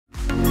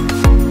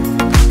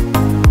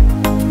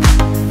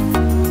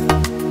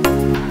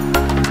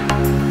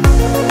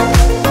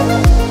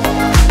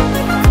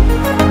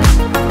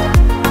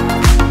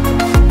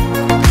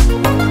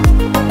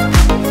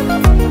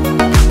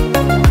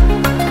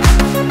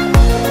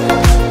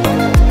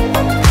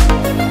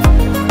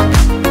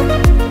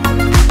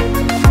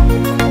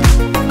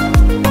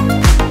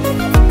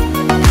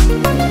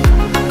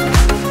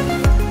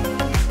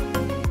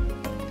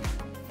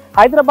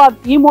హైదరాబాద్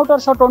ఈ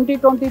motor show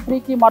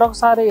 2023కి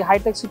మరొకసారి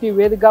hitech city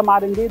వేదికగా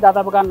మారింది.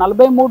 దాదాపుగా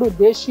 43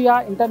 దేశీయ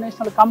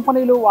ఇంటర్నేషనల్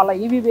కంపెనీలు వాళ్ళ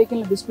ఈవీ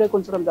వెహికల్ని డిస్ప్లేకి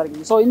ఉంచడం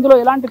జరిగింది. సో ఇందులో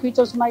ఎలాంటి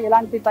ఫీచర్స్ ఉన్నాయి,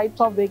 ఎలాంటి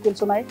టైప్స్ ఆఫ్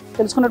వెహికల్స్ ఉన్నాయి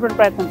తెలుసుకునేటువంటి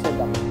ప్రయత్నం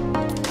చేద్దాం.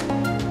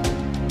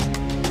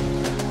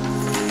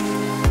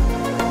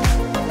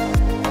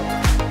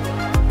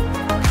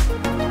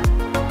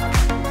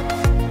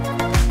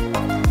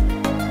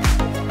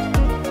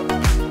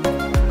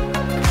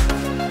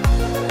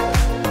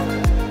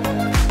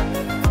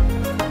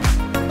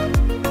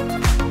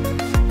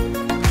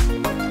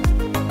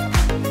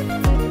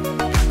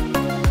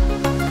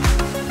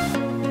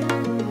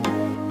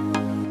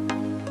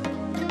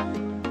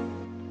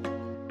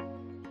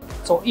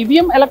 So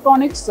EVM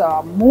electronics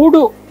 3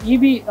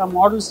 EV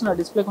models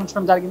display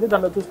ఉంచడం జరిగింది.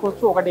 దాంట్లో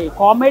చూసుకోవచ్చు, ఒకటి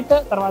కామెట్,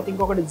 తర్వాత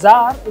ఇంకొకటి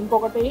జార్,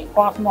 ఇంకొకటి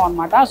కాస్మో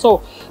అనమాట.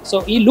 సో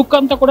ఈ లుక్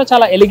అంతా కూడా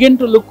చాలా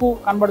ఎలిగెంట్ లుక్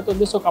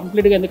కనబడుతుంది. సో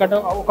కంప్లీట్గా, ఎందుకంటే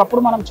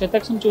ఒకప్పుడు మనం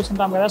చెతెక్స్ని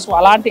చూస్తుంటాం కదా, సో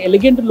అలాంటి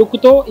ఎలిగెంట్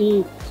లుక్తో ఈ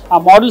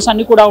మోడల్స్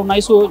అన్ని కూడా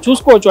ఉన్నాయి. సో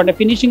చూసుకోవచ్చు, అంటే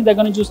ఫినిషింగ్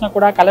దగ్గర నుంచి చూసినా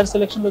కూడా, కలర్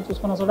సెలెక్షన్లో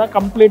చూసుకున్నా కూడా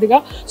కంప్లీట్గా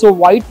సో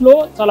వైట్లో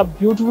చాలా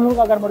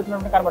బ్యూటిఫుల్గా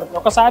కనబడుతుంది.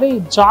 ఒకసారి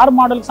జార్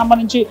మోడల్కి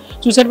సంబంధించి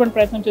చూసేటువంటి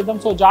ప్రయత్నం చేద్దాం.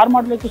 సో జార్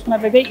మోడల్లో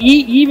చూసుకున్నట్లయితే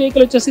ఈ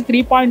వెహికల్ వచ్చేసి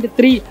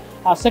 3.3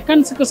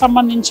 సెకండ్స్కి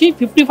సంబంధించి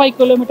 55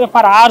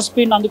 km/h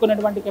స్పీడ్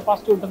అందుకునేటువంటి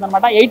కెపాసిటీ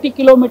ఉంటుందన్నమాట. 80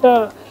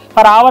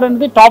 km/h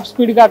అనేది టాప్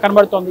స్పీడ్గా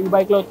కనబడుతుంది ఈ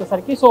బైక్లో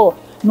వచ్చేసరికి. సో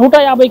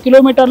 150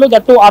 కిలోమీటర్లు,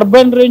 దట్టు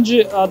అర్బన్ రేంజ్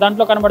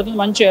దాంట్లో కనబడుతుంది.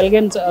 మంచి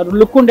ఎలిగెన్స్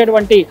లుక్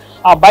ఉండేటువంటి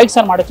బైక్స్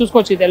అనమాట.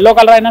 చూసుకోవచ్చు, ఇది ఎల్లో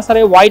కలర్ అయినా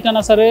సరే, వైట్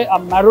అయినా సరే,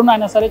 మెరూన్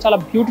అయినా సరే, చాలా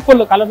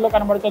బ్యూటిఫుల్ కలర్లో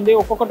కనబడుతుంది.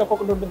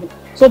 ఒక్కొక్కటి ఉంటుంది.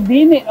 సో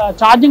దీని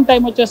ఛార్జింగ్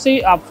టైం వచ్చేసి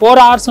 4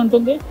 hours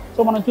ఉంటుంది.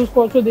 సో మనం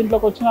చూసుకోవచ్చు,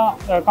 దీంట్లోకి వచ్చిన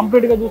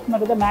కంప్లీట్గా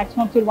చూసుకున్నట్లయితే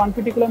maximum speed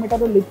 150 km.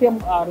 Lithium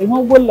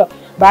removable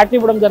battery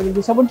ఇవ్వడం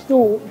జరిగింది.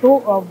 72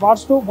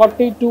 watts to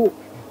 42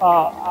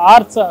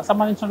 hours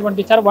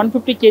సంబంధించినటువంటి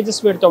 150 kgs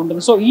వెయిట్తో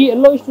ఉంటుంది. సో ఈ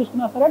ఎల్లో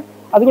చూసుకున్నా సరే,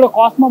 అది కూడా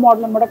కాస్మో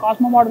మోడల్ అనమాట.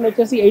 కాస్మో మోడల్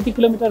వచ్చేసి 80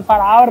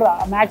 km/h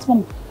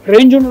మాక్సిమం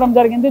రేంజ్ ఉండడం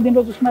జరిగింది.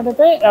 దీంట్లో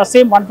చూసుకున్నట్లయితే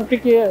సేమ్ 150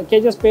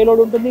 kgs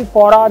పేలోడ్ ఉంటుంది.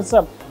 4 hours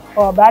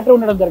బ్యాటరీ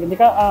ఉండడం జరిగింది.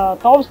 ఇక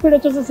టాప్ స్పీడ్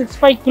వచ్చేసి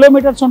 65 km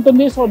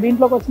ఉంటుంది. సో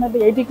దీంట్లోకి వచ్చినట్టు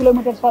 80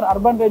 km/h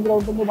అర్బన్ రేంజ్లో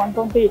ఉంటుంది.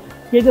 120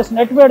 kgs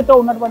నెట్ వెయిట్తో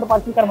ఉన్నటువంటి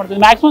పరిస్థితి కనబడుతుంది.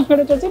 మాక్సిమం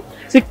స్పీడ్ వచ్చేసి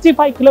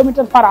 65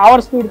 km/h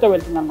స్పీడ్తో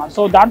వెళ్తుంది అనమాట.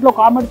 సో దాంట్లో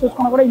కామెంట్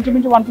చూసుకున్నా కూడా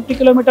ఇంచుమించు 150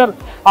 km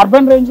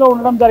అర్బన్ రేంజ్లో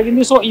ఉండడం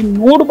జరిగింది. సో ఈ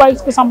 3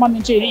 బైక్స్కి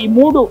సంబంధించి, ఈ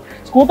 3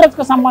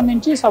 స్కూటర్స్కి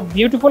సంబంధించి సో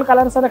బ్యూటిఫుల్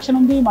కలర్ సెలెక్షన్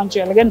ఉంది, మంచి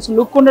ఎలిగెన్స్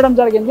లుక్ ఉండడం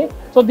జరిగింది.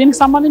 సో దీనికి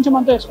సంబంధించి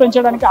మనతో ఎక్స్ప్లెయిన్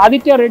చేయడానికి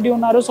ఆదిత్య రెడ్డి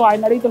ఉన్నారు. సో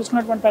ఆయన అడిగి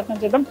తెలుసుకున్నటువంటి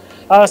ప్రయత్నం చేద్దాం.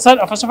 Sir,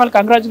 first of all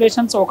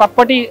congratulations.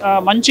 ఒకప్పటి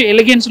మంచి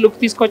ఎలిగెన్స్ లుక్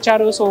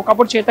తీసుకొచ్చారు. సో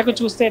ఒకప్పుడు చేతకు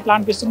చూస్తే ఎట్లా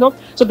అనిపిస్తుందో,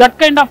 so that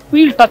kind of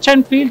feel, touch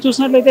and feel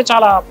చూసినట్లయితే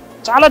చాలా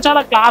చాలా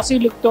చాలా క్లాసీ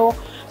లుక్తో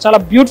చాలా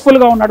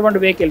బ్యూటిఫుల్గా ఉన్నటువంటి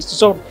వెహికల్స్.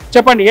 సో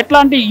చెప్పండి,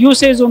 ఎట్లాంటి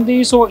యూసేజ్ ఉంది?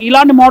 సో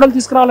ఇలాంటి మోడల్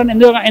తీసుకురావాలని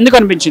ఎందుకు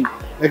అనిపించింది?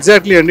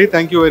 ఎగ్జాక్ట్లీ అండి,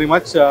 thank you very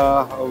much.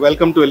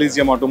 Welcome to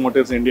Elysium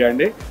automotives India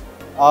అండి.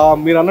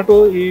 మీరు అన్నట్టు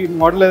ఈ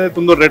మోడల్ ఏదైతే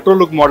ఉందో రెట్రో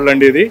లుక్ మోడల్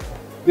అండి ఇది.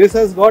 This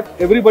Hess got,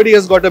 everybody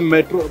Hess got a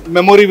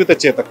memory with a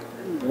Chetak.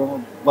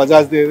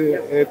 Bajaj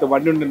ఏదైతే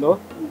బండి ఉండిందో,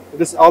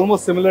 it is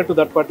almost similar to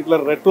that particular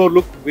retro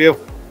look. We have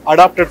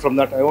adapted from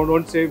that. I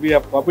won't say we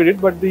have copied it,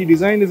 but the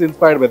design is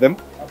inspired by them,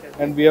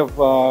 and we have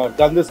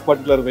done this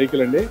particular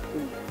vehicle. And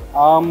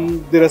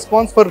the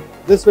response for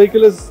this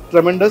vehicle is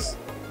tremendous.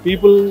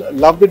 People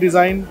love the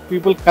design,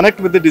 people connect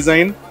with the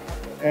design.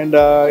 And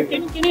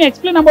can you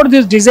explain about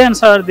this design,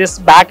 sir? This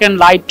back end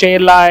light,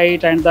 tail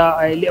light, and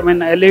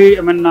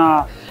the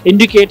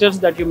indicators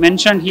that you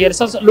mentioned here.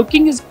 So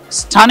looking is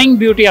stunning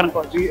beauty.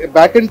 The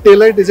back end tail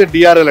light is a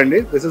DRL and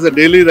this is a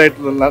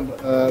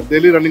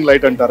daily running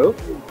light antaru.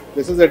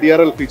 This is a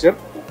DRL feature,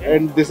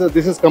 and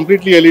this is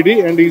completely LED,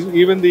 and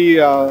even the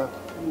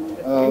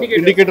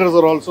indicators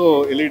are also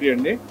LED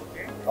and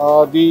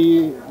the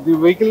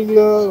vehicle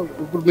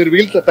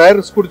wheel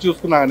tires kuda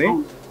chuskunna ani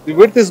the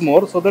width is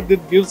more, so that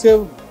it gives a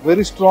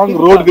very strong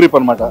road grip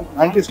anamata.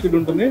 Anti skid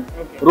untundi,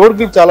 road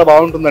grip chaala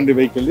baaguntundandi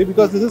vehicle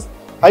because this is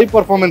high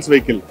performance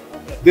vehicle.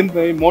 Then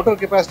motor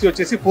capacity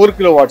వచ్చేసి 4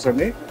 kilowatts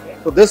అండి.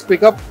 So this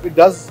pickup it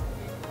does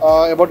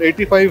about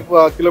 85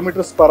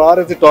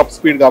 km/h is the top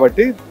speed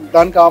కాబట్టి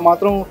దానికి ఆ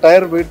మాత్రం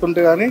tyre wait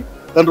ఉంటే కానీ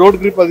దాని road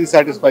grip అది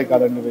సాటిస్ఫై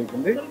కాదండి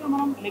వెహికల్.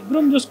 మనం లెగ్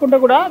రూమ్ చూసుకుంటే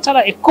కూడా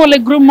చాలా ఎక్కువ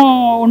లెగ్ రూమ్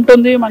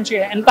ఉంటుంది. మంచి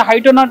ఎంత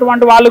హైట్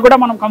ఉన్నటువంటి వాళ్ళు కూడా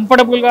మనం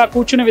కంఫర్టబుల్ గా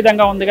కూర్చునే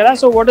విధంగా ఉంది కదా.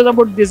 So what is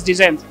about this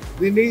design?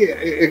 దీన్ని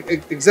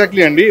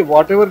ఎగ్జాక్ట్లీ అండి,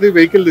 what ever the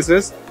vehicle this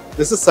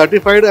is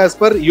certified as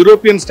per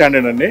European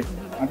standard అండి.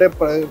 అంటే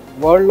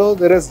వరల్డ్లో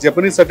there is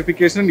Japanese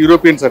certification,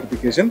 European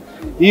certification.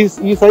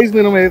 ఈ సైజ్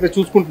మనం ఏదైతే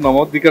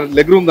చూసుకుంటున్నామో ఇక్కడ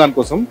లెగ్ రూమ్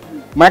దానికోసం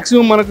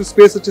మాక్సిమం మనకు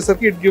స్పేస్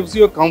వచ్చేసరికి it gives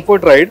you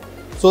comfort ride,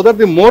 so that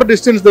the more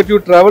distance that you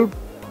travel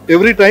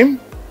every time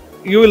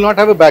you will not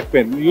have a back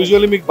pain.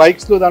 Usually మీకు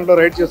బైక్స్లో దాంట్లో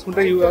ride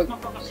చేసుకుంటే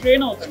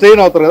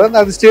స్ట్రెయిన్ అవుతారు కదా,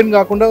 అది స్ట్రెయిన్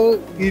కాకుండా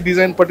ఈ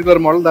డిజైన్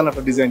పర్టికులర్ మోడల్ దాన్ని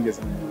అట్లా డిజైన్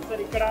చేశాను.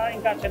 ఇక్కడ దగ్గర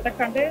ఇంకా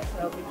చెతక్ అంటే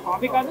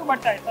హాబీ కాదు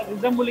but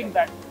రిజంబులింగ్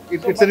that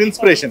It's an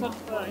inspiration.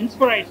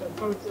 Inspiration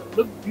so it's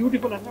look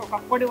beautiful అంటే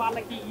ఒకప్పటి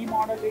వాళ్ళకి ఈ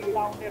మోడల్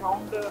ఇలా ఉంటే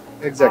రౌండ్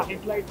Exactly.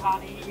 హెడ్ లైట్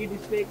కానీ ఈ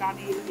డిస్ప్లే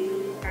కానీ ఈ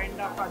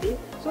కైండ్ ఆఫ్ అది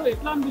సో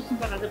ఎట్లా అనిపిస్తుంది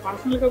సార్ అదే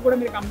పర్సనల్ గా కూడా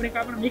మీరు కంపెనీ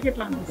కాకుండా మీకు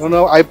ఎట్లా అనిపిస్తుంది?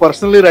 No, I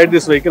personally ride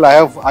this vehicle.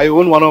 I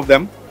own one of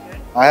them.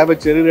 I have a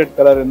cherry red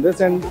color in this,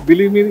 and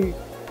believe me,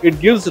 it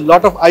gives a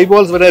lot of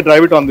eyeballs when I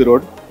drive it on the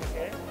road.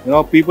 You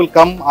know, people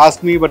come ask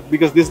me, but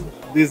because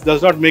this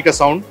does not make a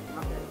sound,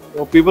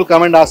 so people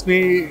come and ask me.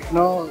 You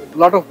know, a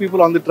lot of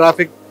people on the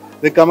traffic,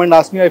 they come and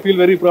ask me. I feel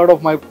very proud of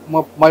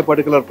my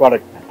particular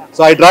product.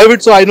 So I drive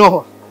it, so I know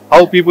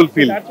how people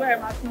feel. That's why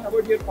I'm asking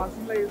about your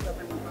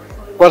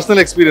Personal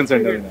experience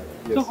and everything.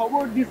 So how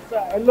about this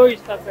yellowish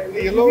stuff?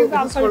 Yellow, This is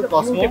this is also called the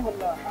Cosmo. beautiful,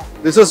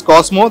 this is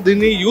cosmo.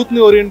 దీన్ని youth ని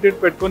oriented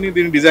పెట్టుకొని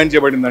దీన్ని design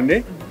చేయబడిందండి.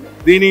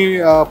 దీని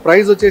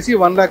price వచ్చేసి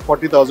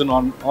 1,40,000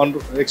 on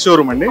ex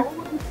showroom అండి. How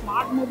about this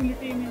smart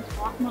mobility means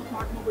Cosmo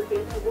smart mobility?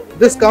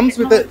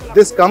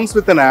 This comes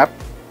with an app.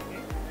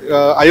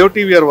 IoT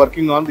we are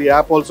working on. The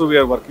app also we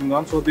are working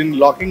on. So దీని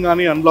locking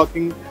కానీ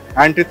unlocking,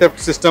 anti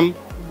theft system,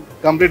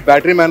 complete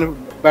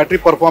battery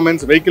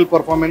performance, vehicle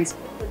performance,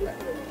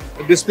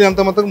 display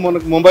అంతా మొత్తం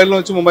మనకు mobile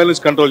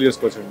నుంచి control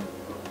చేసుకోవచ్చు అండి.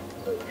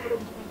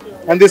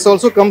 And this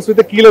also comes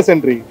with keyless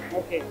entry.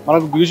 Okay.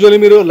 మనకు usually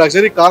మీరు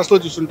లగ్జరీ కార్స్ లో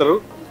చూస్తుంటారు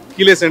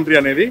కీలెస్ ఎంట్రీ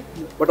అనేది,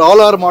 but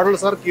all our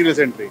models are keyless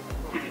entry.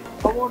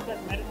 How about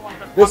that maroon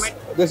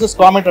one? This is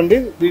comet అండి.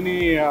 దీని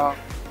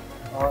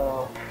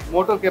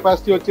మోటార్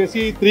కెపాసిటీ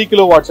వచ్చేసి 3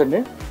 kilowatts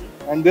అండి.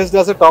 And this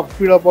does top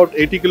speed about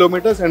 80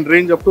 kilometers and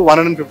range up to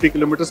 150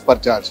 kilometers per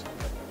charge.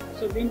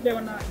 So దీంట్లో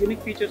ఏమైనా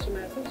unique features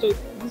ఉన్నాయా sir? So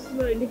this is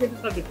the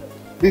indicators are different.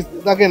 This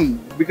again,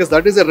 because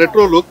that is a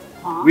retro look,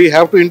 we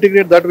have to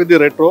integrate that with the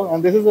retro, and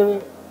this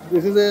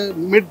is a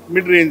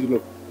mid range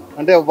look.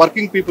 అంటే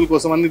working people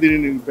కోసం అన్ని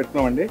దీన్ని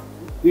పెట్టినామండి.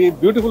 The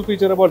beautiful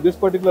feature about this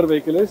particular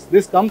vehicle is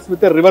this comes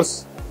with a reverse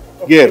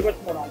gear,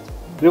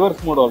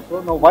 reverse mode also.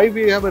 Now why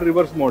we have a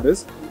reverse mode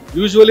is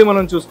usually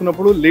మనం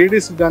చూసుకున్నప్పుడు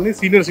ladies కానీ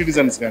senior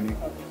citizens కానీ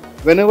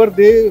when ever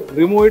they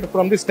remove it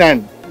from the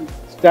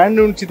stand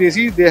నుంచి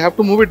తీసి they have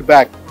to move it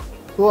back.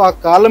 So ఆ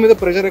కాళ్ళ మీద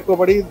pressure ఎక్కువ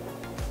పడి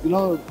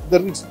you know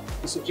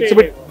it's a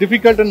bit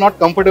difficult and not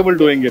comfortable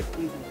doing it.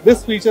 This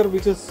feature,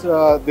 which is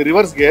the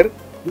reverse gear,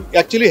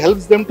 actually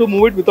helps them to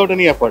move it without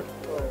any effort.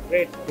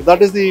 Great. So that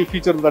is the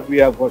feature that we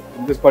have got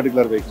in this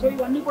particular vehicle. So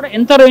ఇవన్నీ కూడా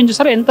ఎంత range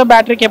sir? ఎంత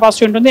battery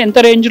capacity ఉంటుంది? ఎంత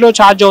range లో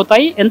charge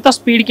అవుతాయి? ఎంత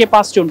speed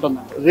capacity ఉంటుంది?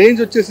 Range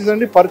వచ్చేసి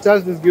అండి per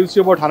charge this gives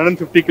you about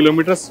 150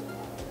 kilometers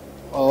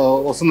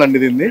వస్తుందండి.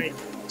 దీన్ని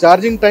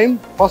ఛార్జింగ్ టైం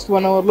ఫస్ట్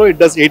 1 hour లో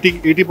it does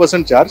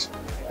 80% charge,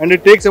 and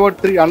it takes about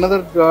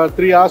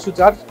 3 hours to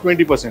charge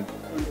 20%.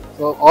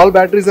 So all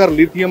batteries are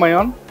lithium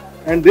ion,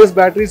 and these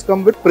batteries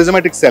come with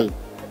prismatic cell.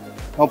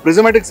 Now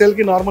prismatic cell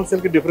ki normal cell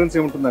ki difference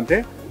em untundante,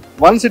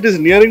 once it is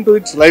nearing to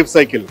its life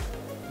cycle,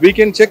 we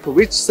can check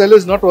which cell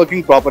is not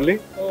working properly,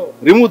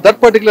 remove that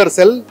particular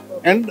cell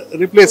and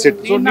replace it.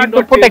 So need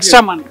not put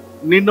extra money.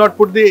 Need not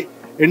put the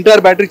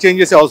entire battery change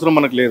chese avasaram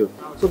manaku ledu.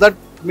 So that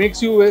makes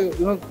you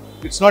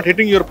it's not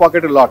hitting your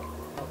pocket a lot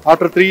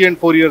after 3 and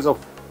 4 years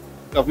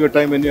of your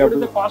time when you have to.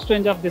 What is the cost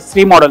range of this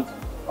 3 models?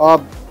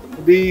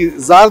 The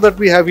ZAR that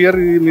we have here,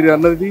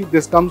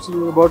 this comes to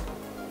about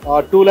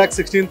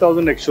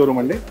 2,16,000 ex showroom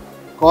andi.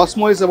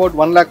 Cosmo is about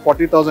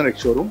 1,40,000 ex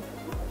showroom,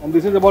 and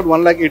this is about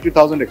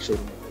 1,80,000 ex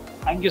showroom.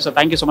 Thank you sir,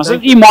 thank you so much.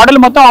 ఈ model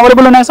మొత్తం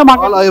available ఉన్నాయి sir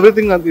మాకు?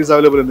 Everything is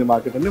available in the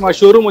market అండి. మా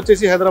showroom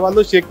వచ్చేసి హైదరాబాద్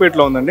లో షేక్పేట్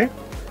లో ఉందండి.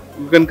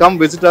 You can come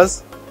visit us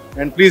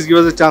and please give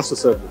us a chance to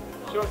serve you.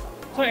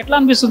 So ఎట్లా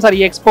అనిపిస్తుంది సార్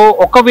ఈ ఎక్స్పో?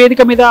 ఒక్క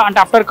వేదిక మీద అంటే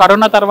ఆఫ్టర్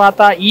కరోనా తర్వాత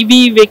ఈవీ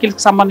వెహికల్స్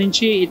కి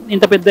సంబంధించి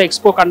ఇంత పెద్ద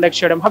ఎక్స్పో కండక్ట్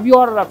చేయడం, how you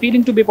are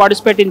feeling to be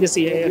participate in this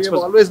expo? We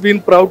have always been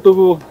proud to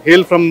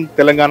hail from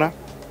Telangana.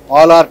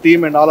 All our team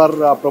and all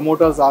our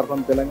promoters are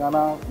from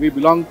Telangana. We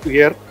belong to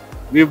here.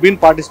 We have been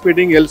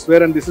participating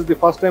elsewhere, and this is the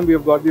first time we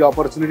have got the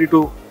opportunity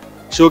to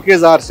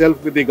showcase ourselves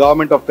with the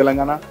government of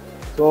Telangana.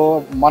 So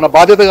మన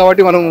బాధ్యత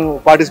కాబట్టి మనం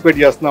participate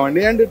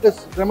చేస్తున్నామండి, and it is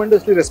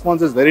tremendously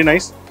response is very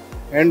nice.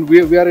 And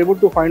we are able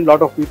to find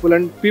lot of people,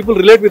 and people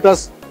relate with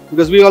us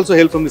because we also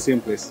hail from the same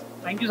place.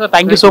 Thank you sir,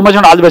 thank you so much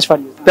and all the best for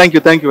you. Thank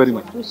you very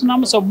much.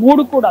 చూస్తున్నాము so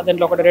 3 కూడా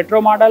దాంట్లో ఒకటి retro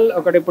model,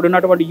 ఒకటి ఇప్పుడు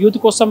ఉన్నటువంటి youth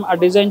కోసం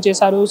design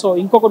చేశారు. So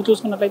ఇంకొకటి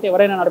చూసుకున్నట్లయితే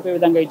ఎవరైనా నడిపే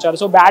విధంగా ఇచ్చారు.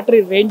 సో బ్యాటరీ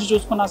రేంజ్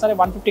చూసుకున్నా సరే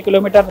 150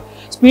 కిలోమీటర్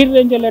స్పీడ్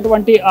రేంజ్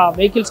వెళ్ళేటువంటి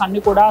వెహికల్స్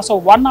అన్ని కూడా సో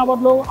 1 hour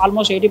లో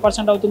ఆల్మోస్ట్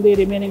 80% అవుతుంది.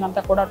 రిమైనింగ్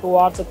అంతా కూడా 2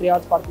 hours 3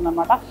 hours పడుతుంది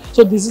అనమాట.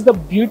 So this is the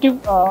beauty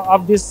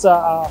of this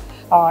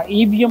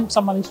EVM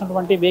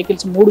సంబంధించినటువంటి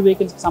వెహికల్స్, 3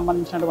 వెహికల్స్ కి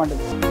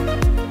సంబంధించినటువంటిది.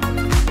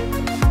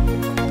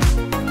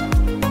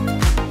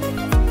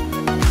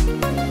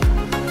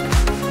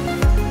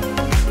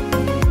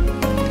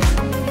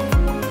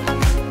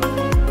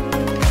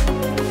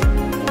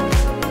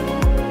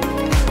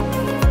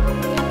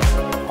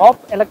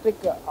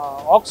 ఎలక్ట్రిక్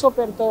ఆక్సో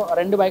పేరుతో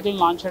 2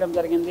 బైకులను లాంచ్ చేయడం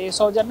జరిగింది.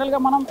 సో జనరల్గా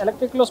మనం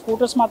ఎలక్ట్రిక్లో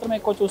స్కూటర్స్ మాత్రమే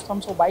ఎక్కువ చూస్తాం,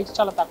 సో బైక్స్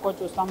చాలా తక్కువ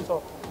చూస్తాం. సో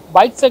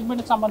బైక్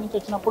సెగ్మెంట్కి సంబంధించి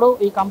వచ్చినప్పుడు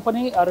ఈ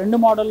కంపెనీ 2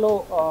 మోడల్లో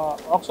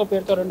ఆక్సో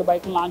పేరుతో 2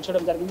 బైకులు లాంచ్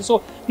చేయడం జరిగింది. సో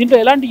దీంట్లో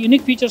ఎలాంటి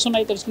యూనిక్ ఫీచర్స్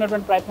ఉన్నాయి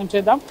తెలుసుకునేటువంటి ప్రయత్నం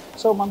చేద్దాం.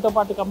 సో మనతో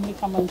పాటు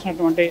కంపెనీకి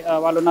సంబంధించినటువంటి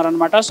వాళ్ళు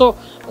ఉన్నారనమాట.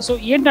 సో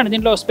ఏంటంటే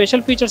దీంట్లో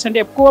స్పెషల్ ఫీచర్స్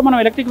అంటే ఎక్కువ మనం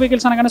ఎలక్ట్రిక్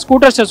వెహికల్స్ అనగానే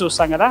స్కూటర్స్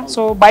చూస్తాం కదా,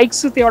 సో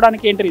బైక్స్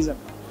తేవడానికి ఏంటి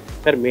రీజన్?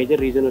 సార్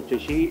మేజర్ రీజన్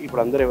వచ్చేసి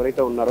ఇప్పుడు అందరూ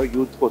ఎవరైతే ఉన్నారో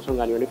యూత్ కోసం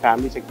కానివ్వండి,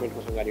 ఫ్యామిలీ సెగ్మెంట్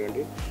కోసం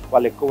కానివ్వండి,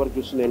 వాళ్ళు ఎక్కువ వరకు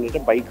చూస్తుంది ఏంటంటే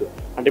బైక్.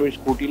 అంటే మీరు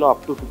స్కూటీలో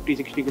up to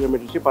 50-60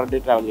 kilometres per day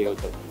travel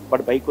చేయగలుగుతారు.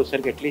 బట్ బైక్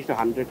వచ్చేసరికి అట్లీస్ట్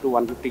 100 to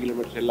 150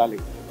 కిలోమీటర్స్ వెళ్ళాలి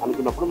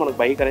అనుకున్నప్పుడు మనకు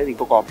బైక్ అనేది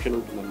ఇంకొక ఆప్షన్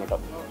ఉంటుందన్నమాట.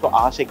 సో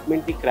ఆ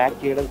సెగ్మెంట్ని క్రాక్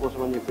చేయడం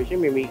కోసం అని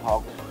చెప్పేసి మేము ఈ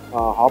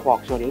హాప్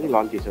ఆక్సో అనేది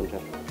లాంచ్ చేసాం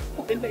సార్.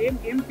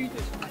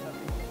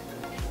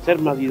 సార్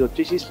మాది ఇది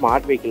వచ్చేసి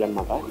స్మార్ట్ వెహికల్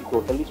అనమాట. ఇది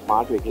టోటల్లీ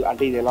స్మార్ట్ వెహికల్.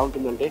 అంటే ఇది ఎలా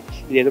ఉంటుందంటే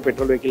ఇది ఏదో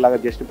పెట్రోల్ వెహికల్ లాగా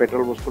జస్ట్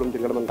పెట్రోల్ పోసుకోవడం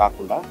తిరగడం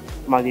కాకుండా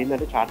మాది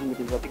ఏంటంటే ఛార్జింగ్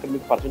పెట్టిన తర్వాత ఇక్కడ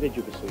మీకు పర్సెంటేజ్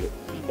చూపిస్తుంది.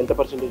 ఎంత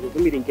పర్సెంటేజ్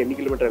చూపిస్తుంది, మీరు ఇంకెన్ని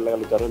కిలోమీటర్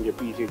వెళ్ళగలుగుతారు అని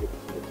చెప్పి ఈజీగా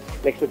చూపిస్తుంది.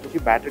 నెక్స్ట్ వచ్చేసి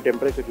బ్యాటరీ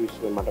టెంపరేచర్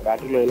చూపిస్తుంది అనమాట.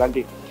 బ్యాటరీలో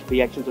ఎలాంటి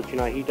రియాక్షన్స్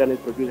వచ్చినా, హీట్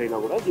అనేది ప్రొడ్యూస్ అయినా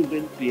కూడా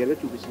దీంట్లో క్లియర్గా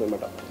చూపిస్తుంది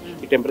అనమాట.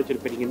 ఈ టెంపరేచర్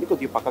పెరిగింది,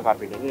 కొద్దిగా పక్క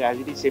కార్పెంట్ యాజ్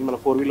ఇట్ ఈస్ సేమ్ మన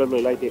 4-వీలర్లో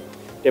ఎలా అయితే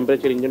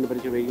టెంపరేచర్ ఇంజన్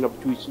టెంపరేచర్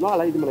పెరిగినప్పుడు చూపిస్తుందో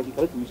అలా ఇది మనకి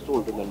ఇక్కడ చూపిస్తూ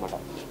ఉంటుంది అనమాట.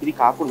 ఇది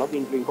కాకుండా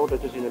దీంట్లో ఇంకొకటి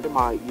వచ్చేసి ఏంటంటే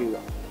మా ఈ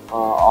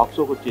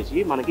ఆక్సోకి వచ్చేసి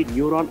మనకి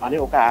న్యూరాన్ అనే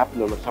ఒక యాప్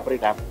ఉందన్నమాట,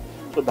 సపరేట్ యాప్.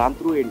 సో దాని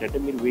త్రూ ఏంటంటే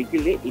మీరు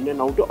వెహికల్ని ఇన్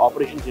అండ్ అవుట్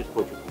ఆపరేషన్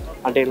చేసుకోవచ్చు.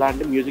 అంటే ఎలా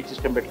అంటే మ్యూజిక్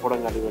సిస్టమ్ పెట్టుకోవడం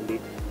కానివ్వండి,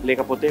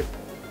 లేకపోతే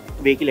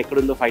వెహికల్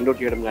ఎక్కడుందో ఫైండ్ అవుట్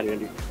చేయడం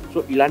కానివ్వండి. సో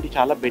ఇలాంటి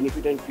చాలా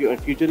బెనిఫిట్ అండ్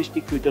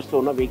ఫ్యూచరిస్టిక్ ఫీచర్స్తో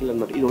ఉన్న వెహికల్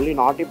అనమాట. ఇది only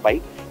not a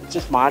bike, it's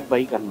a smart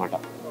bike అనమాట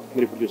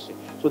మీరు ఇప్పుడు చూస్తే.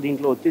 సో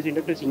దీంట్లో వచ్చేసి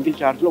ఏంటంటే సింగిల్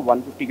ఛార్జ్లో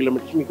 150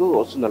 కిలోమీటర్స్ మీకు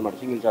వస్తుంది అనమాట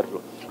సింగిల్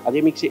ఛార్జ్లో.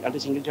 అదే మీకు అంటే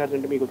సింగిల్ ఛార్జ్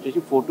అంటే మీకు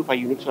వచ్చేసి 4 to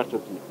 5 యూనిట్స్ ఖర్చు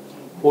అవుతుంది.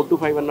 4 to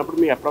 5 అన్నప్పుడు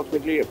మీరు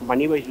అప్రాక్సిమేట్లీ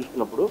మనీ వైజ్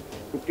చూసుకున్నప్పుడు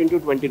 15 to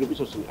 20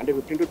 రూపీస్ వస్తుంది. అంటే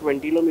 15 to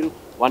 20లో మీరు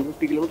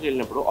 150 కిలోమీటర్స్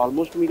వెళ్ళినప్పుడు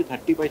ఆల్మోస్ట్ మీకు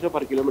 30 పైసా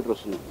పర్ కిలోమీటర్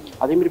వస్తుంది.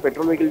 అదే మీరు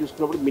పెట్రోల్ వెహికల్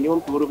చూసుకున్నప్పుడు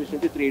మినిమం 2 రూపీస్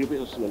నుంచి 3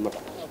 రూపీస్ వస్తుంది అనమాట.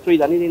 సో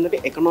ఇది అనేది ఏంటంటే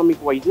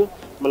ఎకనామిక్ వైజ్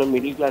మనం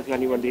మిడిల్ క్లాస్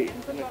కానివ్వండి.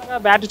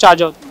 బ్యాటరీ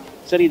ఛార్జ్ అవుతుంది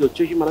సార్ ఇది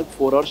వచ్చేసి మనకు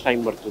 4 hours టైం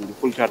పడుతుంది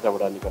ఫుల్ ఛార్జ్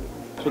అవ్వడానికి.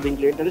 సో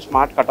దీంట్లో ఏంటంటే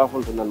స్మార్ట్ కట్ ఆఫ్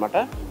ఉంటుంది అనమాట.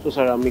 సో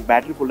సార్ మీకు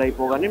బ్యాటరీ ఫుల్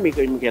అయిపోగానే మీకు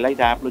ఎలా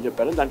అయితే యాప్లో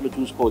చెప్పారో దాంట్లో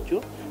చూసుకోవచ్చు.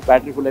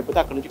 బ్యాటరీ ఫుల్ అయిపోతే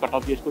అక్కడ నుంచి కట్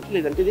ఆఫ్ చేసుకోవచ్చు,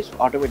 లేదంటే ఇది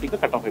ఆటోమేటిక్గా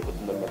కట్ ఆఫ్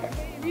అయిపోతుంది అనమాట.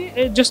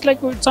 జస్ట్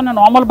లైక్ ఇట్స్ అన్న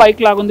నార్మల్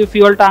బైక్ లాగా ఉంది,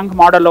 ఫ్యూయల్ ట్యాంక్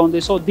మోడల్లో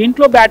ఉంది. సో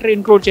దీంట్లో బ్యాటరీ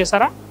ఇంక్లూడ్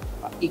చేశారా?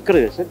 ఇక్కడ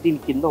సార్ దీని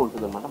కింద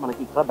ఉంటుంది అనమాట,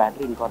 మనకి ఇక్కడ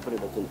బ్యాటరీ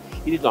ఇన్కార్పొరేట్ అవుతుంది.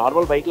 ఇది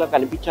నార్మల్ బైక్ లాగా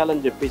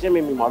కనిపించాలని చెప్పేసి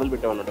మేము ఈ మోడల్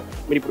పెట్టామన్నమాట.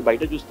 మీరు ఇప్పుడు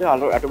బయట చూస్తే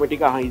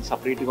ఆటోమేటిక్గా ఇది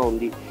సపరేట్గా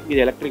ఉంది, ఇది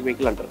ఎలక్ట్రిక్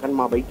వెహికల్ అంటారు. కానీ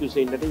మా బైక్ చూస్తే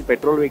ఏంటంటే ఇది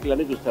పెట్రోల్ వెహికల్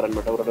అనే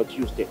చూస్తారనమాట ఎవరైనా వచ్చి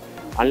చూస్తే.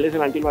 అన్లెస్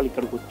అంటే వాళ్ళు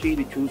ఇక్కడికి వచ్చి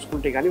ఇది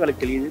చూసుకుంటే కానీ వాళ్ళకి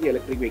తెలియదు ఇది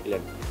ఎలక్ట్రిక్ వెహికల్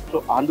అని. సో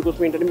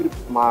అందుకోసం ఏంటంటే మీరు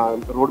మా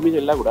రోడ్ మీద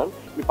వెళ్ళా కూడా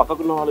మీ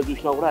పక్కకున్న వాళ్ళు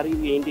చూసినా కూడా అరే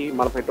ఇది ఏంటి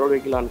మన పెట్రోల్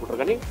వెహికల్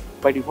అనుకుంటారు, కానీ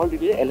బై డిఫాల్ట్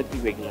ఇది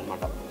ఎలక్ట్రిక్ వెహికల్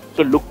అనమాట.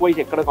 సో లుక్ వైజ్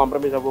ఎక్కడ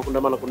కాంప్రమైజ్ అవ్వకుండా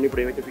మనకు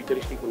ఇప్పుడు ఏవైతే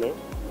ఫీచరిస్టిక్ ఉన్నాయో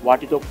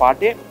వాటితో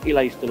పాటే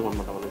ఇలా ఇస్తున్నాం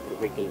అనమాట మనం ఇప్పుడు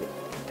వెహికల్ని.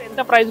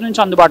 ఎంత ప్రైస్ నుంచి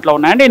అందుబాటులో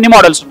ఉన్నాయండి, ఎన్ని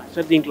మోడల్స్ ఉన్నాయి?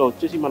 సార్ దీంట్లో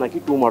వచ్చేసి మనకి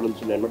 2 మోడల్స్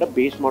ఉన్నాయి అనమాట.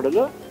 బేస్ మోడల్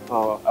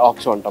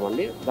ఆక్సో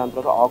అంటామండి, దాని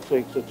తర్వాత ఆక్సో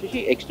ఎక్స్ వచ్చేసి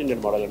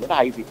ఎక్స్టెండెడ్ మోడల్ అనమాట,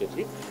 హై ఫీచర్స్.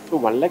 సో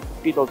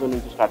 1,50,000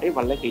 నుంచి స్టార్ట్ అయ్యి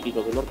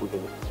 1,80,000 వరకు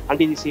ఉంటుంది.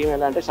 అంటే ఇది సేమ్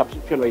ఎలా అంటే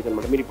సబ్స్క్రిప్షన్ వైజ్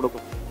అనమాట. మీరు ఇప్పుడు ఒక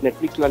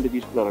నెట్ఫ్లిక్స్ లాంటివి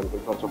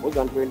తీసుకున్నారనుకోండి ఫర్ సపోజ్,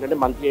 దాంట్లో ఏంటంటే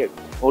మంత్లీ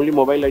ఓన్లీ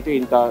మొబైల్ అయితే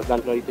ఇంత,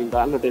 దాంట్లో అయితే ఇంత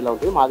అన్నట్టు ఎలా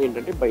ఉంటుంది. మాది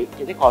ఏంటంటే బైక్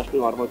అయితే కాస్ట్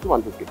నార్మల్ వచ్చి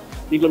 150.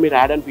 దీంట్లో మీరు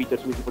యాడ్ అండ్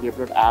ఫీచర్స్ మీకు ఇప్పుడు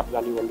చెప్పినట్టు యాప్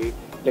కానివ్వండి,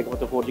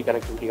 లేకపోతే 4G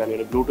కనెక్టివిటీ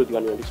కానివ్వండి, బ్లూటూత్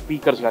కానివ్వండి,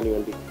 స్పీకర్స్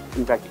కానివ్వండి,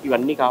 ఇన్ఫాక్ట్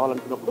ఇవన్నీ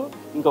కావాలనుకున్నప్పుడు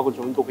ఇంకొక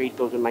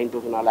 8,000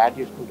 9,000 అలా యాడ్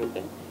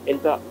చేసుకుంటుంటే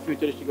ఎంత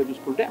ఫ్యూచరిస్టిక్గా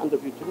చూసుకుంటే అంత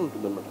ఫ్యూచర్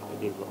ఉంటుందన్నమాట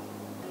దీంట్లో.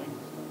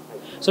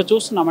 సో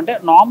చూస్తున్నామంటే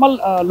నార్మల్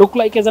లుక్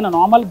లైక్ ఏదైనా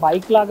నార్మల్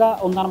బైక్ లాగా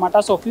ఉందన్నమాట.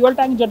 సో ఫ్యూయల్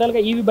ట్యాంక్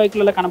జనరల్గా ఈవీ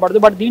బైక్లలో కనబడదు,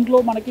 బట్ దీంట్లో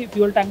మనకి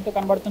ఫ్యూయల్ ట్యాంక్తో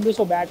కనబడుతుంది.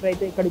 సో బ్యాటరీ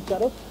అయితే ఇక్కడ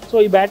ఇచ్చారు. సో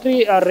ఈ బ్యాటరీ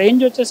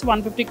రేంజ్ వచ్చేసి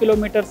 150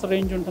 కిలోమీటర్స్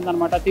రేంజ్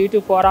ఉంటుందన్నమాట. 3 to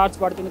 4 hours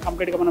పడుతుంది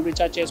కంప్లీట్గా మనం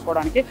రీఛార్జ్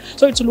చేసుకోవడానికి.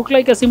 So it's look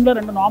like similar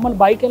అంటే నార్మల్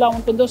బైక్ ఎలా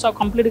ఉంటుందో సో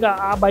కంప్లీట్గా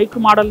ఆ బైక్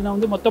మోడల్నే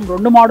ఉంది. మొత్తం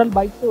 2 మోడల్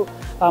బైక్స్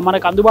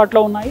మనకు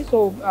అందుబాటులో ఉన్నాయి. సో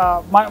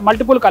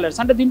మల్టిపుల్ కలర్స్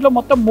అంటే దీంట్లో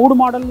మొత్తం 3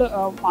 మోడల్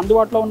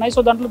అందుబాటులో ఉన్నాయి.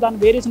 సో దాంట్లో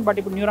దాని వేరియేషన్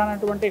బట్టి ఇప్పుడు న్యూరాన్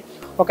అనేటువంటి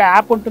ఒక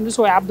యాప్ ఉంటుంది.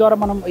 సో యాప్ ద్వారా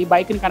మనం ఈ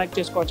బైక్ని కనెక్ట్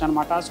చేసుకోవచ్చు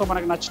అనమాట. సో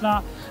మనకు నచ్చిన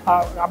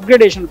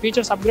అప్గ్రేడేషన్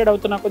ఫీచర్స్ అప్గ్రేడ్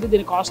అవుతున్న కొద్దీ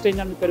దీని కాస్ట్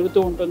రేంజ్ అనేది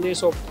పెరుగుతూ ఉంటుంది.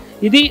 సో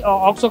ఇది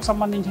ఆక్సోకి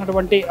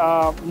సంబంధించినటువంటి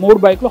 3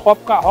 బైక్లు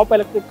హాప్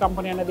ఎలక్ట్రిక్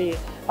కంపెనీ అనేది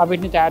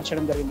వీటిని తయారు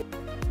చేయడం జరిగింది.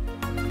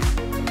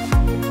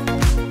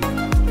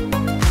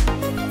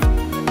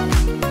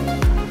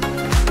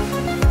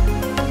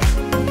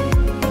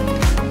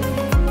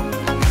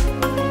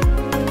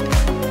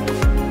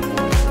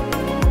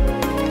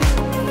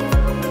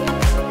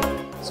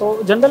 సో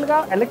జనరల్గా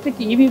ఎలక్ట్రిక్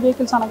ఈవీ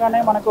వెహికల్స్ అనగానే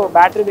మనకు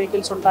బ్యాటరీ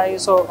వెహికల్స్ ఉంటాయి.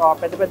 సో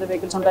పెద్ద పెద్ద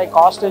వెహికల్స్ ఉంటాయి,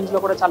 కాస్ట్ రేంజ్లో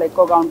కూడా చాలా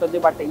ఎక్కువగా ఉంటుంది.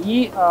 బట్ ఈ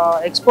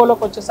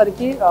ఎక్స్పోలోకి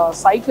వచ్చేసరికి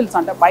సైకిల్స్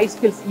అంటే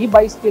బైస్కిల్స్, ఈ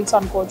బైస్కిల్స్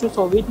అనుకోవచ్చు.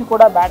 సో వీటిని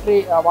కూడా బ్యాటరీ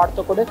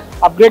వాటితో కూడా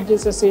అప్గ్రేడ్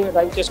చేసేసి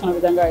డ్రైవ్ చేసుకునే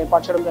విధంగా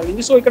ఏర్పాటు చేయడం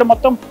జరిగింది. సో ఇక్కడ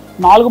మొత్తం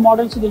 4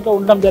 మోడల్స్ దీంట్లో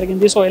ఉండడం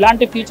జరిగింది. సో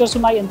ఎలాంటి ఫీచర్స్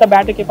ఉన్నాయి, ఎంత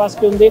బ్యాటరీ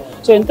కెపాసిటీ ఉంది,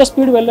 సో ఎంత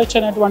స్పీడ్ వెళ్ళొచ్చు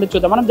అనేటువంటి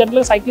చూద్దాం. మనం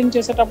జనరల్గా సైక్లింగ్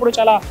చేసేటప్పుడు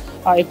చాలా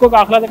ఎక్కువగా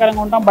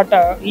ఆహ్లాదకరంగా ఉంటాం. బట్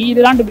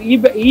ఇలాంటి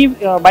ఈ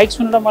బైక్స్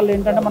ఉండడం వల్ల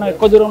ఏంటంటే మనం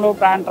ఎక్కువ దూరంలో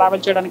ట్రావెల్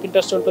ట్రావెల్ చేయడానికి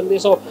ఇంట్రెస్ట్ ఉంటుంది.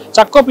 సో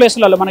తక్కువ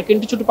ప్లేసులలో మనకి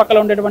ఇంటి చుట్టుపక్కల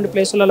ఉండేటువంటి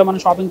ప్లేసులలో మనం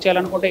షాపింగ్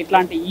చేయాలనుకుంటే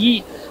ఇట్లాంటి ఈ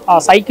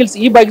సైకిల్స్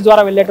ఈ బైక్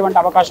ద్వారా వెళ్ళేటువంటి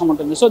అవకాశం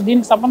ఉంటుంది. సో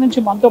దీనికి సంబంధించి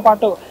మనతో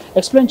పాటు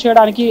ఎక్స్ప్లెయిన్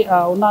చేయడానికి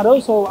ఉన్నారు.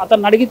 సో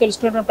అతను అడిగి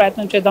తెలుసుకునే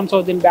ప్రయత్నం చేద్దాం. సో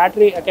దీని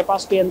బ్యాటరీ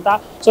కెపాసిటీ ఎంత,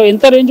 సో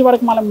ఎంత రేంజ్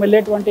వరకు మనం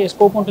వెళ్ళేటువంటి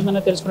స్కోప్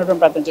ఉంటుందని తెలుసుకునే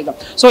ప్రయత్నం చేద్దాం.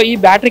 సో ఈ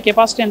బ్యాటరీ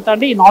కెపాసిటీ ఎంత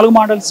అండి? ఈ 4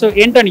 మోడల్స్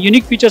ఏంటండి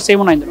యూనిక్ ఫీచర్స్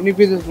ఏమున్నాయి? Unique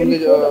features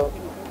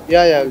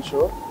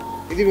sure.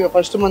 ఇది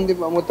ఫస్ట్ మంది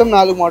మొత్తం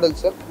 4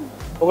 మోడల్స్ సార్.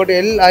 ఒకటి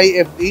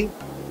LIFE,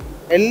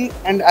 L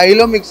అండ్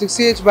ఐలో మీకు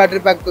 60H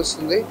బ్యాటరీ ప్యాక్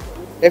వస్తుంది.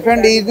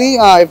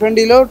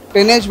 F&Dలో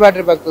 10H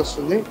బ్యాటరీ ప్యాక్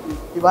వస్తుంది.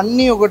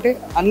 ఇవన్నీ ఒకటి,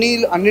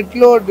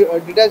 అన్నిట్లో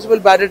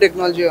డిటాచబుల్ బ్యాటరీ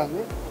టెక్నాలజీ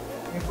ఉంది.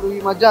 ఇప్పుడు ఈ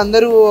మధ్య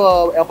అందరూ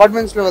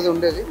అపార్ట్మెంట్స్లో అది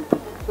ఉండేది.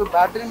 సో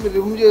బ్యాటరీని మీరు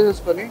రిమూవ్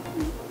చేసేసుకొని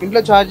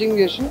ఇంట్లో ఛార్జింగ్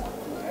చేసి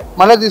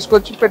మళ్ళీ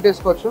తీసుకొచ్చి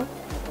పెట్టేసుకోవచ్చు.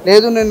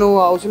 లేదు నేను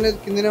అవసరం లేదు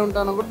కిందనే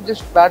ఉంటాను కూడా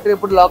జస్ట్ బ్యాటరీ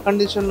ఎప్పుడు లాక్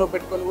కండిషన్లో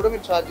పెట్టుకొని కూడా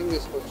మీరు ఛార్జింగ్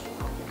చేసుకోవచ్చు.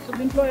 సో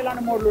దీంట్లో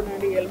ఎలాంటి మోడల్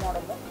ఉన్నాయండి ఎల్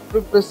మోడల్లో?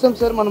 ఇప్పుడు ప్రస్తుతం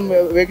సార్ మనం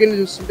వెహికల్ని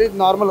చూస్తుంటే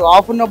నార్మల్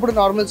ఆఫ్ ఉన్నప్పుడు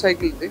నార్మల్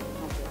సైకిల్ ఇది.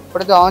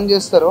 ఎప్పుడైతే ఆన్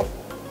చేస్తారో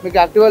మీకు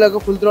యాక్టివా లాగా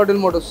ఫుల్ థ్రాటిల్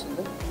మోడ్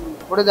వస్తుంది.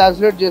 ఎప్పుడైతే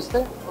యాక్సిలేట్ చేస్తే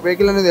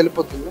వెహికల్ అనేది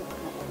వెళ్ళిపోతుంది.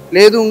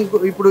 లేదు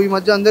ఇప్పుడు ఈ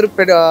మధ్య అందరూ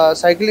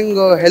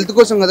సైక్లింగ్ హెల్త్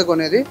కోసం కదా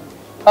కొనేది,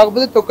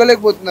 కాకపోతే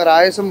తొక్కలేకపోతున్నారు,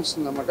 ఆయాసం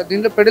వస్తుంది అన్నమాట.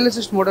 దీంట్లో పెడల్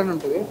అసిస్ట్ మోడ్ అని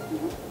ఉంటుంది.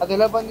 అది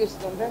ఎలా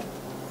పనిచేస్తుంది అంటే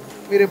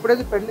మీరు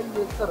ఎప్పుడైతే పెడలింగ్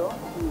చేస్తారో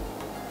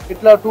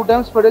ఇట్లా 2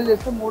 times పెడల్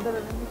చేస్తే మోటార్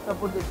అనేది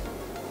సపోర్ట్ చేస్తుంది.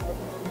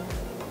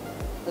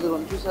 అది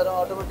చూసారా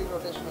ఆటోమేటిక్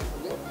రొటేషన్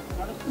అవుతుంది.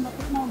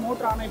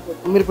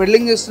 మీరు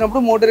పెడలింగ్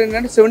చేస్తున్నప్పుడు మోటార్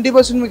ఏంటంటే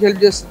 70% మీకు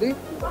హెల్ప్ చేస్తుంది,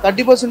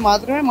 30%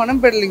 మాత్రమే మనం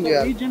పెడలింగ్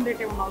చేయాలి.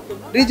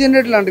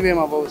 రీజనరేట్ లాంటివి ఏం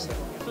అవ్వవు సార్.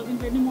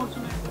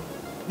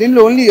 దీనిలో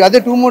ఓన్లీ అదే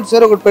 2 మోడ్స్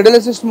సార్. ఒకటి పెడల్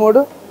అసిస్ట్ మోడ్,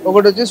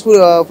 ఒకటి వచ్చేసి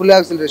full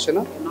acceleration.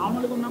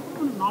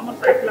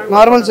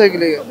 Normal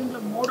cycle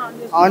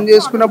on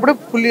చేసుకున్నప్పుడు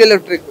ఫుల్లీ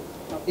ఎలక్ట్రిక్.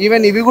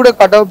 ఈవెన్ ఇవి కూడా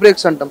కట్ ఆఫ్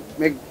బ్రేక్స్ అంటాం.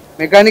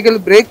 మెకానికల్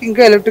బ్రేక్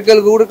ఇంకా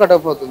ఎలక్ట్రికల్ కూడా కట్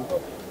ఆఫ్ అవుతుంది.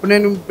 ఇప్పుడు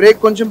నేను బ్రేక్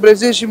కొంచెం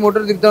ప్రెస్ చేసి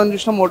మోటార్ దిగుదామని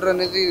చూసిన మోటార్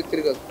అనేది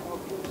తిరగదు.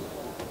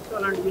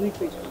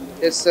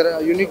 Yes sir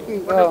unique.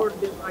 ఇంకా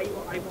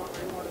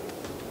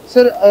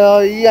సార్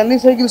ఈ అన్ని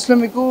సైకిల్స్లో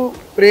మీకు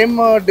ఫ్రేమ్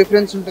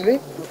డిఫరెన్స్ ఉంటుంది,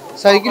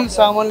 సైకిల్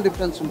సామాన్లు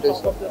డిఫరెన్స్ ఉంటుంది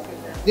సార్.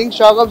 దీనికి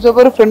షాక్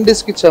అబ్జర్వర్ ఫ్రంట్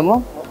డిస్క్ ఇచ్చాము,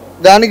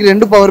 దానికి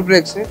 2 పవర్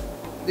బ్రేక్స్.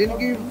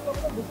 దీనికి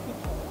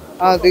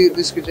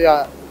డిస్క్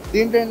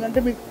దీంట్లో ఏంటంటే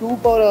మీకు 2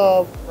 పవర్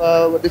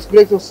డిస్క్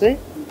బ్రేక్స్ వస్తాయి.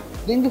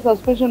 దీనికి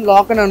సస్పెన్షన్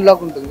లాక్ అండ్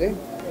అన్లాక్ ఉంటుంది.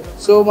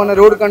 సో మన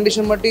రోడ్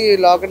కండిషన్ బట్టి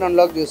లాక్ అండ్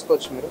అన్లాక్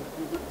చేసుకోవచ్చు మీరు.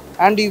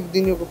 అండ్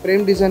దీని యొక్క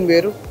ఫ్రేమ్ డిజైన్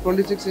వేరు,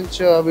 26 inch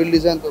వీల్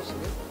డిజైన్తో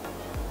వస్తుంది.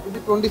 ఇది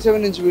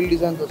 27 inch వీల్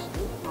డిజైన్తో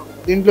వస్తుంది.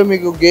 దీంట్లో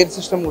మీకు గేర్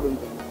సిస్టమ్ కూడా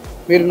ఉంటుంది.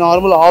 మీరు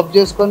నార్మల్ ఆఫ్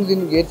చేసుకొని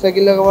దీన్ని గేర్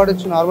సైకిల్ లాగా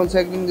వాడచ్చు, నార్మల్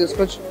సైక్లింగ్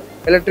చేసుకోవచ్చు,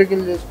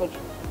 ఎలక్ట్రికల్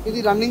చేసుకోవచ్చు. ఇది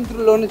రన్నింగ్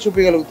త్రూలోనే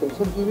చూపించగలుగుతుంది.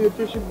 సో ఇది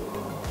వచ్చేసి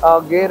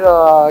గేర్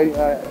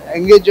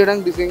ఎంగేజ్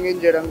చేయడానికి డిసెంగేజ్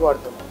చేయడానికి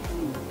వాడతాం.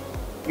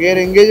 గేర్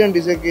ఎంగేజ్ అండ్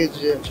డిసెంగేజ్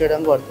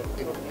చేయడానికి వాడతాం.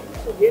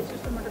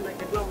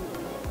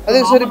 అదే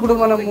సార్ ఇప్పుడు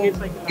మనం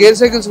గేర్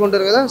సైకిల్స్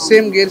కొంటారు కదా,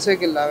 సేమ్ గేర్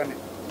సైకిల్ లాగానే.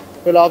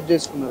 వీళ్ళు ఆఫ్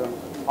చేసుకున్నారు,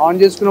 ఆన్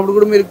చేసుకున్నప్పుడు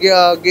కూడా మీరు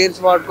గేర్స్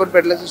వాడుకొని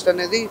పెడల్ అసిస్ట్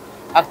అనేది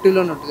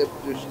యాక్టివ్లోనే ఉంటుంది.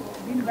 ఎప్పుడు చూసి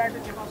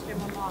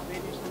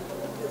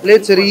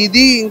లేదు సార్.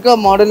 ఇది ఇంకా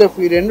మోడల్ F.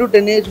 ఈ 2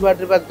 10H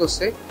బ్యాటరీ ప్యాక్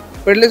వస్తాయి.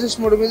 పెడల్ అసిస్ట్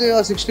మోడ్ మీద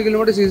 60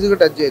 kilometers ఈజీగా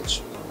టచ్ చేయొచ్చు.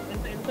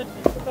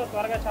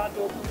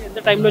 ఎంత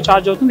టైంలో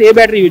ఛార్జ్ అవుతుంది? ఏ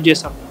బ్యాటరీ యూజ్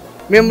చేస్తాం?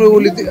 మేము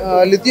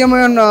లిథియం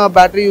అయాన్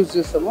బ్యాటరీ యూజ్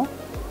చేస్తాము.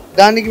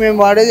 దానికి మేము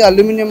వాడేది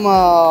అల్యూమినియం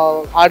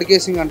హార్డ్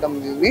కేసింగ్ అంటాము.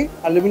 దీన్ని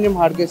అల్యూమినియం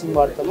హార్డ్ కేసింగ్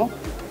వాడతాము.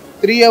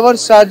 3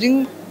 hours ఛార్జింగ్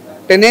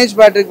 10H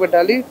బ్యాటరీకి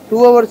పెట్టాలి,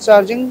 2 hours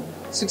ఛార్జింగ్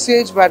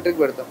 6H బ్యాటరీకి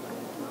పెడతాం.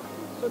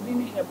 సో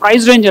దీని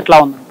ప్రైస్ రేంజ్ ఎట్లా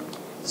ఉంది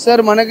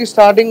సార్? మనకి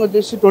స్టార్టింగ్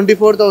వచ్చేసి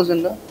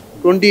 24,000,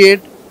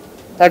 28,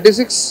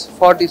 36,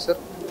 40 సార్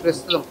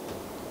ప్రస్తుతం.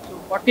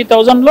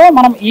 40,000లో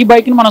మనం ఈ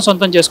బైక్ని మనం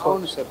సొంతం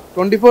చేసుకోవాలి సార్.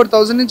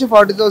 24,000 నుంచి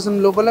 40,000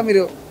 లోపల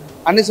మీరు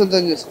అన్ని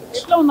సొంతం చేసుకోవచ్చు.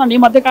 ఎట్లా ఉందండి ఈ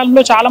మధ్య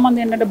కాలంలో చాలా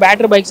మంది ఏంటంటే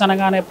బ్యాటరీ బైక్స్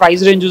అనగానే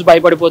ప్రైస్ రేంజ్ చూసి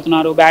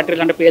భయపడిపోతున్నారు,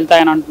 బ్యాటరీలు అంటే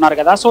పేలుతాయని అంటున్నారు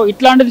కదా. సో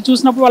ఇట్లాంటిది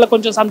చూసినప్పుడు వాళ్ళకి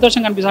కొంచెం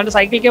సంతోషంగా అనిపిస్తుంది. అంటే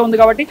సైకిల్కే ఉంది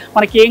కాబట్టి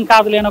మనకి ఏం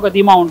కాదులే అని ఒక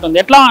ధీమా ఉంటుంది.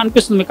 ఎట్లా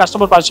అనిపిస్తుంది మీ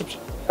కస్టమర్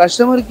పర్సెప్షన్?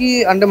 కస్టమర్కి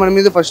అంటే మన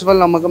మీద ఫస్ట్ ఆఫ్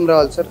ఆల్ నమ్మకం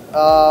రావాలి సార్.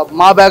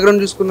 మా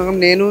బ్యాక్గ్రౌండ్ చూసుకున్నాం,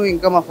 నేను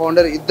ఇంకా మా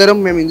ఫౌండర్ ఇద్దరం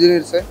మేము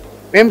ఇంజనీర్సే.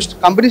 మేము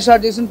కంపెనీ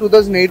స్టార్ట్ చేసింది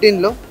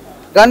 2018లో,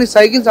 కానీ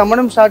సైకిల్స్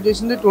అమ్మడం స్టార్ట్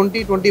చేసింది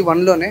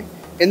 2021లోనే.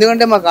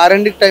 ఎందుకంటే మాకు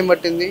R&Dకి టైం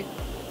పట్టింది.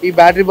 ఈ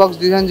బ్యాటరీ బాక్స్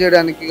డిజైన్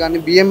చేయడానికి కానీ,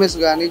 BMS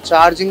కానీ,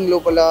 ఛార్జింగ్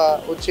లోపల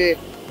వచ్చే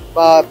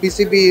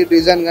PCB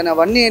డిజైన్ కానీ,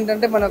 అవన్నీ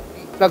ఏంటంటే మన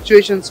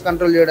ఫ్లక్చుయేషన్స్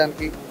కంట్రోల్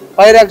చేయడానికి,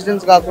 ఫైర్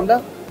యాక్సిడెంట్స్ కాకుండా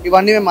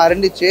ఇవన్నీ మేము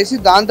R&D చేసి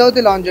దాని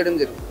తర్వాత లాంచ్ చేయడం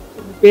జరిగింది.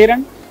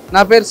 పేరెంట్?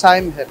 నా పేరు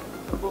సాయి మెహర్,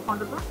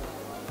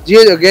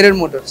 గేరెడ్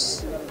మోటార్స్.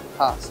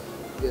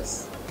 ఎస్.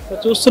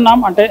 చూస్తున్నాం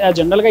అంటే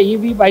జనరల్గా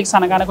ఈవీ బైక్స్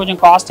అనగానే కొంచెం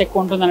కాస్ట్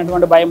ఎక్కువ ఉంటుంది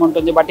అనేటువంటి భయం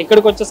ఉంటుంది. బట్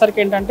ఇక్కడికి వచ్చేసరికి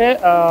ఏంటంటే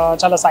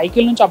చాలా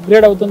సైకిల్ నుంచి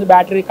అప్గ్రేడ్ అవుతుంది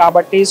బ్యాటరీ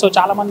కాబట్టి, సో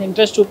చాలా మంది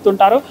ఇంట్రెస్ట్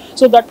చూపుతుంటారు.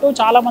 సో దట్టు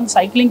చాలా మంది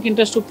సైక్లింగ్కి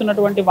ఇంట్రెస్ట్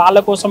చూపుతున్నటువంటి వాళ్ళ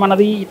కోసం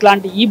అనేది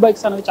ఇట్లాంటి ఈ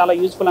బైక్స్ అనేవి చాలా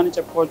యూస్ఫుల్ అని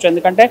చెప్పుకోవచ్చు.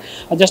 ఎందుకంటే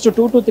జస్ట్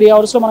 2 to 3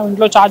 అవర్స్లో మనం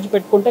ఇంట్లో ఛార్జ్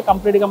పెట్టుకుంటే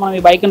కంప్లీట్గా మనం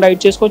ఈ బైక్ని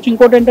రైడ్ చేసుకోవచ్చు.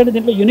 ఇంకోటి ఏంటంటే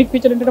దీంట్లో యూనిక్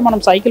ఫీచర్ ఏంటంటే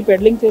మనం సైకిల్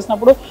పెడలింగ్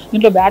చేసినప్పుడు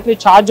దీంట్లో బ్యాటరీ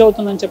ఛార్జ్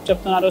అవుతుందని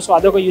చెప్తున్నారు. సో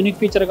అదొక యూనిక్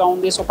ఫీచర్గా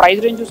ఉంది. సో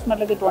ప్రైస్ రేంజ్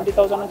చూసుకున్నట్లయితే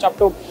 20,000 నుంచి అప్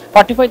టు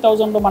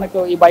 45,000లో మనకు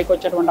ఈ బైక్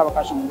వచ్చేటువంటి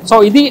అవకాశం ఉంది. సో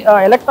ఇది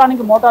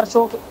ఎలక్ట్రానిక్ మోటార్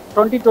షో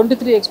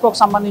 2023 ఎక్స్పోకి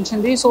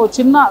సంబంధించింది. సో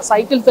చిన్న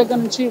సైకిల్స్ దగ్గర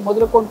నుంచి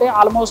మొదలుకుంటే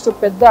ఆల్మోస్ట్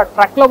పెద్ద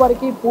ట్రక్ల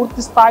వరకు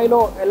పూర్తి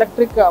స్థాయిలో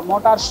ఎలక్ట్రిక్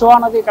మోటార్ షో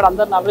అనేది ఇక్కడ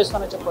అందరిని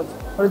అలరిస్తుందని చెప్పొచ్చు.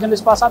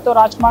 ఒరిజినల్ ప్రసాద్తో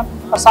రాజ్ కుమార్,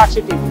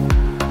 సాక్షి టీవీ.